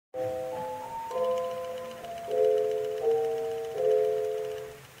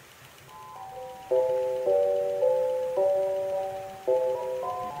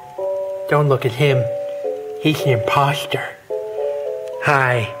Don't look at him. He's an imposter.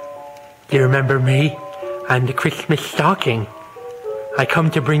 Hi. Do you remember me? I'm the Christmas stocking. I come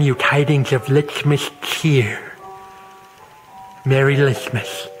to bring you tidings of Lichmas cheer. Merry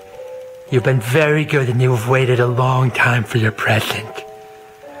Lichmas. You've been very good and you've waited a long time for your present.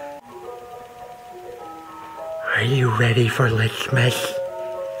 Are you ready for Lichmas?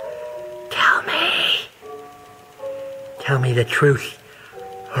 Tell me. Tell me the truth,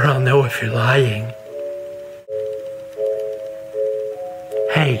 or I'll know if you're lying.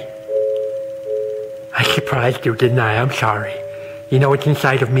 Hey. I surprised you, didn't I? I'm sorry. You know what's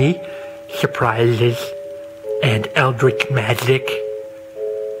inside of me? Surprises and eldritch magic.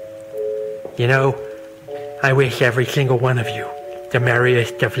 You know, I wish every single one of you the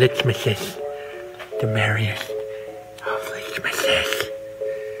merriest of Lichmases. The merriest of Lichmases.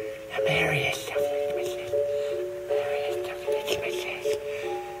 The merriest of Lichmases. The merriest of Lichmases.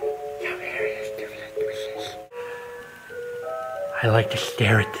 The merriest of Lichmases. I like to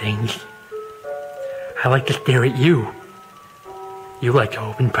stare at things. I like to stare at you. You like to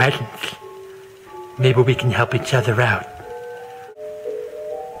open presents. Maybe we can help each other out.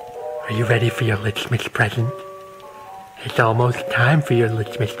 Are you ready for your Lichmas present? It's almost time for your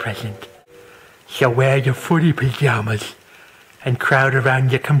Lichmas present. So wear your footy pajamas and crowd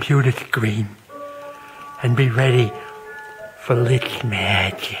around your computer screen and be ready for Lich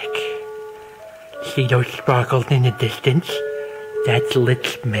magic. See those sparkles in the distance? That's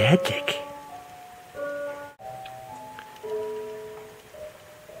Lich magic.